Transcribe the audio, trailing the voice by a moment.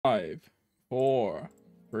5, 4,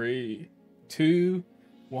 3, 2,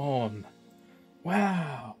 1.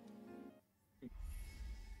 Wow.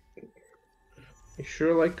 I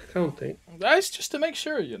sure like counting. That's just to make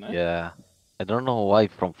sure, you know. Yeah. I don't know why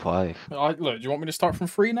from 5. Look, do you want me to start from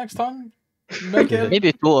 3 next time? Make it.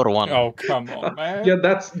 Maybe 2 or 1. Oh, come on, man. Yeah,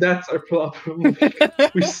 that's our problem.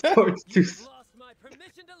 We start to.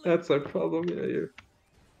 That's our problem. Yeah, you're.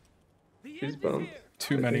 He's bound.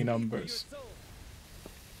 Too many numbers.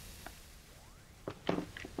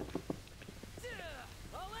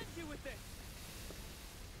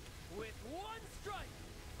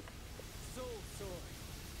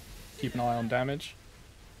 Keep an eye on damage.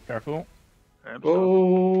 Careful.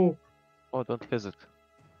 Oh, Oh, don't visit.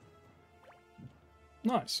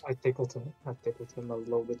 Nice. I tickled him a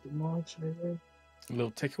little bit too much, maybe. A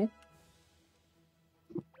little tickle.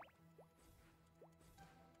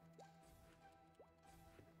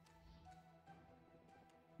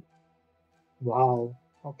 Wow.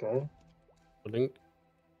 Okay. Blink.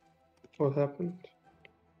 what happened?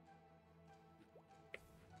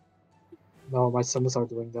 No, my summons are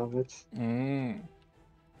doing damage.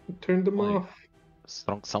 Turn them Why? off.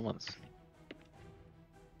 Strong summons.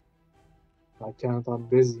 I can't, I'm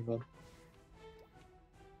busy, man.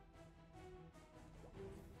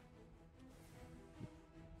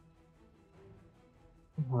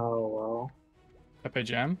 Oh, well. Pepe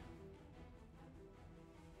Jam.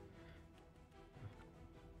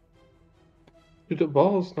 Do the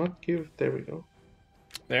balls not give? There we go.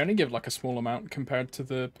 They only give like a small amount compared to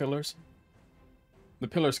the pillars. The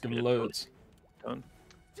pillars give loads. Done.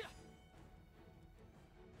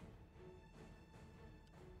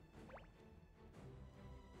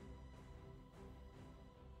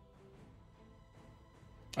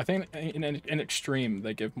 I think in extreme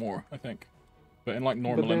they give more, I think. But in like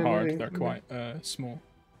normal and then hard, I- they're quite small.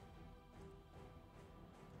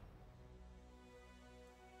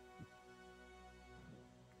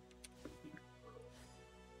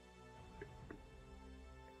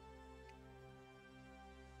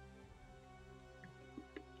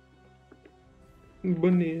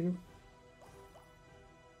 Banana.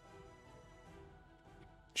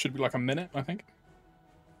 Should be like a minute, I think.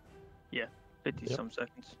 Yeah, 50 Yep. some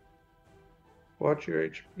seconds. Watch your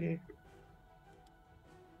HP.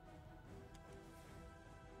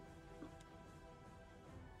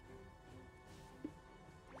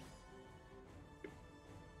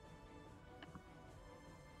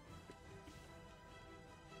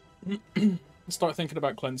 Start thinking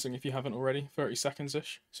about cleansing if you haven't already. 30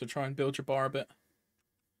 seconds-ish. So try and build your bar a bit.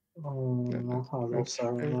 Oh, I love that's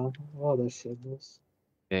Seren, okay. man. Oh, that shit is.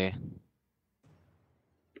 Okay.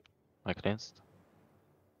 I cleansed.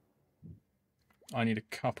 I need a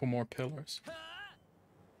couple more pillars.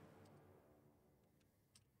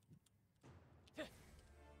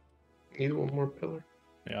 Need one more pillar.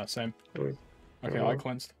 Yeah, same. Wait. Okay, I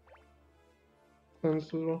cleansed. Cleanse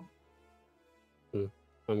as well.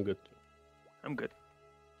 I'm good. I'm good.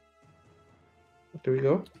 Do we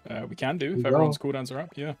go? We can do if We everyone's go. cooldowns are up.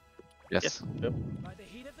 Yeah. Yes. Yep. By the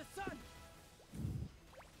heat of the sun.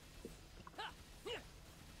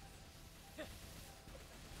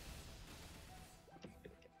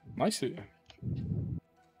 Nice.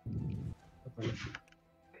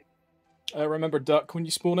 Remember duck when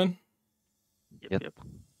you spawn in? Yep. Yep.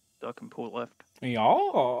 Duck and pull left. Yeah.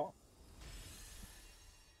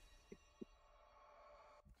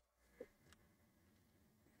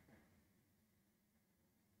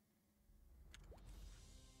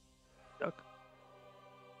 Duck.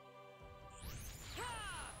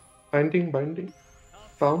 Binding, binding.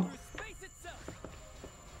 Found. Space itself.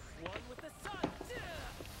 One with the sun.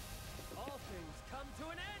 All things come to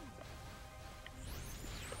an end.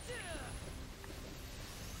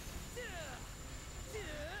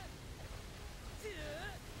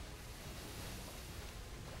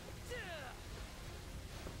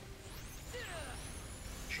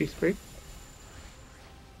 She's great.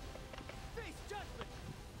 Face judgment.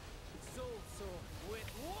 Soul sword with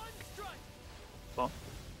one strike. Bomb.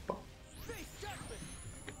 Face judgment.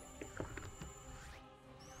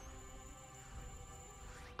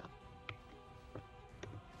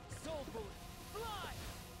 Soul bullet. Fly.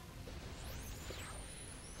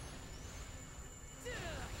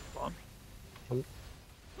 Bomb.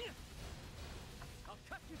 I'll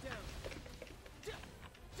cut you down.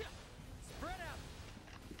 Spread out.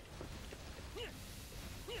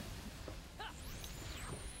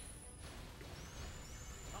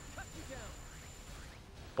 I'll cut you down.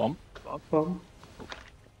 Bomb. Bomb.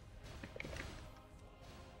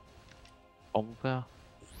 Bomb where?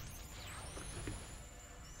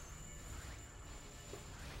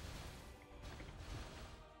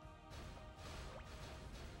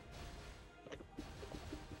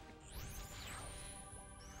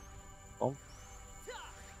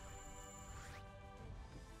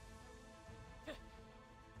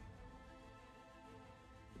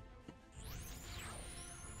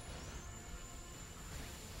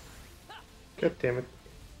 God damn it.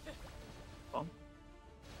 Bomb.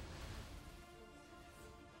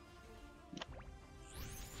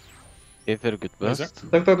 Okay, very good Laser.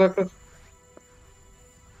 burst. Duck.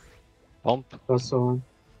 Pump. That's one.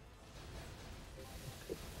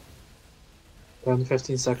 10,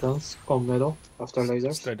 15 seconds. Come middle after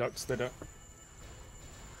lasers. Stay duck, stay duck.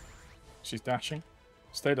 She's dashing.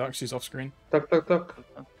 Stay duck, she's off screen. Duck.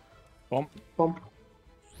 Bomb. Pump.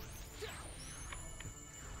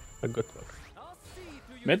 A good one. I'll see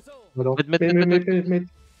through your Mid. soul. Middle. Mid.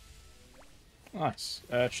 Nice.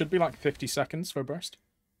 Should be like 50 seconds for burst.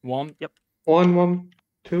 1. Yep. 1,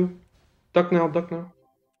 2. Duck now.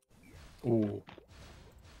 Ooh.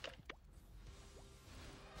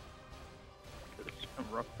 Some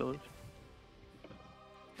rock pillars.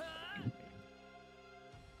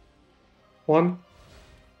 1,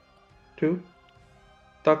 2.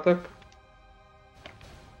 Duck. Big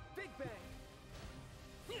bang.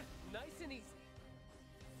 Nice and easy.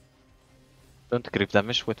 Don't creep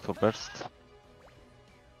damage, wait for burst.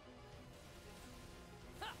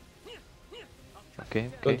 Okay.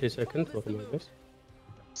 20 seconds for my best.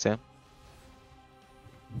 Same.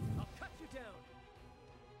 I'll cut you down.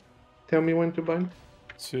 Tell me when to bind.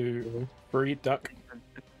 2, 3, duck.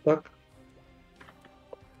 Duck.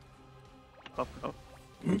 Up.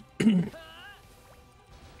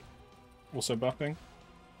 Also buffing.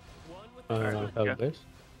 One with the I sun. have yeah. this.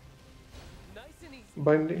 Nice and easy.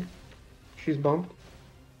 Binding. She's bound.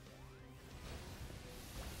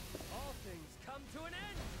 All things come to an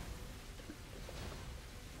end.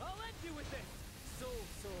 I'll end you with this. Soul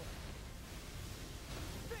sword.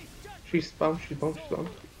 Face judgment. She's bound. Fly.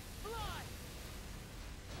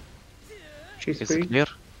 She's It's free. clear.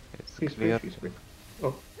 It's She's clear. free.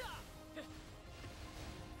 Oh.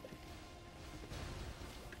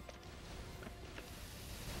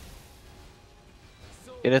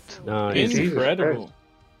 Get it. Nice. Jesus Incredible. Christ.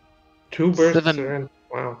 2 bursts. 7. Seren.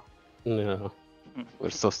 Wow. Yeah. We're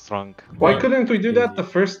so strong. Why Right. couldn't we do that the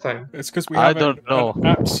first time? It's because we I have don't know. an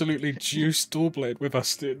absolutely juiced dual blade with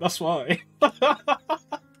us, dude. That's why.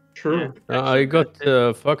 True. I got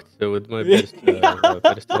fucked with my first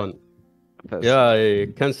run. First. Yeah, I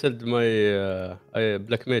cancelled my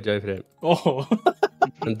Black Mage iframe. Oh.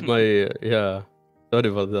 And my, yeah. Sorry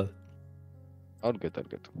about that. All good.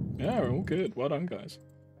 Yeah, all good. Well done, guys.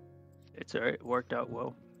 It's alright. It worked out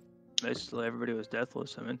well. Basically, everybody was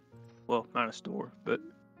deathless. I mean, well, minus Store, but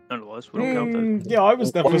nonetheless, we don't count that. Yeah, I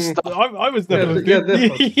was definitely. I was definitely. Yeah,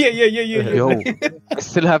 definitely. Yeah. Yo, I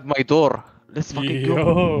still have my door. Let's fucking go.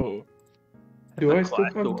 Yo. Do I If still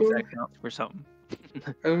Clash have goes, door? that counts for something.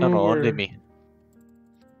 I don't No, know no, where. only me.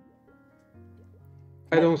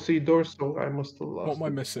 I don't see doors, so I must have lost. What am I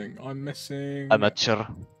it. missing? I'm missing Amateur.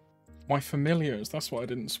 my familiars. That's why I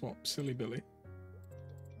didn't swap. Silly Billy.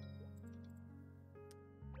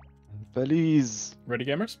 Please. Ready,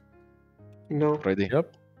 gamers? No, Ready.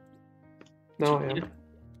 Yep. no, I am.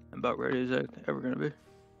 About ready as that ever gonna be.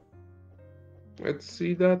 Let's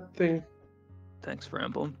see that thing. Thanks for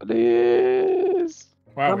emblem. Please.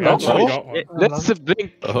 Wow, we Oh, actually oh, got one. Let's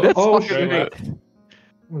blink. Oh. Let's Oh, fucking shit. blink.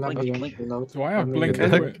 Let me Blink. reload. Do I have Let me blink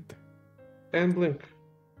reload. and Wind? And blink.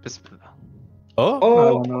 Bismillah. Oh, I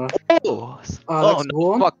Oh, don't know. Oh, That's no,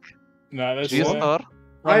 one. fuck. No, there's Geostar.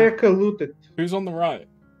 Ayaka looted. Who's on the right?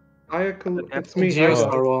 Ayaka, it's me.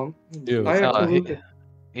 Geostar one. you. Ayaka he- looted.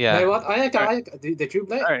 Yeah. Wait, what? Ayaka. Did you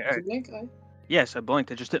blink? Alright, Did you blink? Yes, I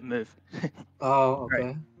blinked. I just didn't move. Oh,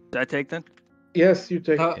 okay. Did I take then? Yes, you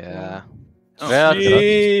take Uh, Yeah. Oh, Yeah,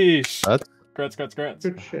 Sheesh. What? Congrats.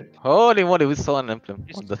 good shit. Holy moly, we saw an emblem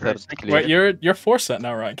on the third Jesus Christ. clear. Wait, you're 4 set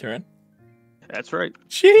now, right, Kieran? That's right.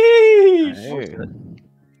 Sheesh. Hey.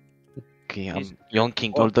 Okay, I'm He's-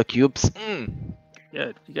 yonking all the cubes.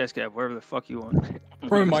 Yeah, you guys can have whatever the fuck you want.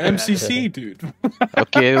 Bro, my MCC, dude.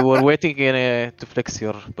 Okay, we're waiting to flex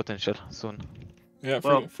your potential soon. Yeah,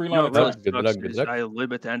 Well, free no, line what attack. Good sucks luck, good is luck. I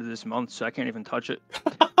live at the end of this month, so I can't even touch it.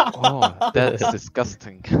 Oh, that's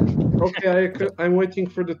disgusting. Okay, Ayaka, I'm waiting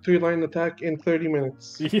for the 3-line attack in 30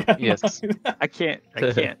 minutes. Yeah. Yes. I can't.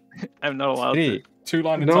 I'm not allowed Three.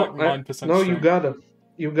 2-line No, attack, 9% no, you strength. gotta.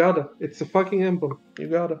 You gotta. It's a fucking emblem. You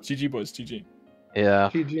gotta. GG boys, GG. Yeah.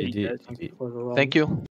 GG. GG. to. For the run. Thank you.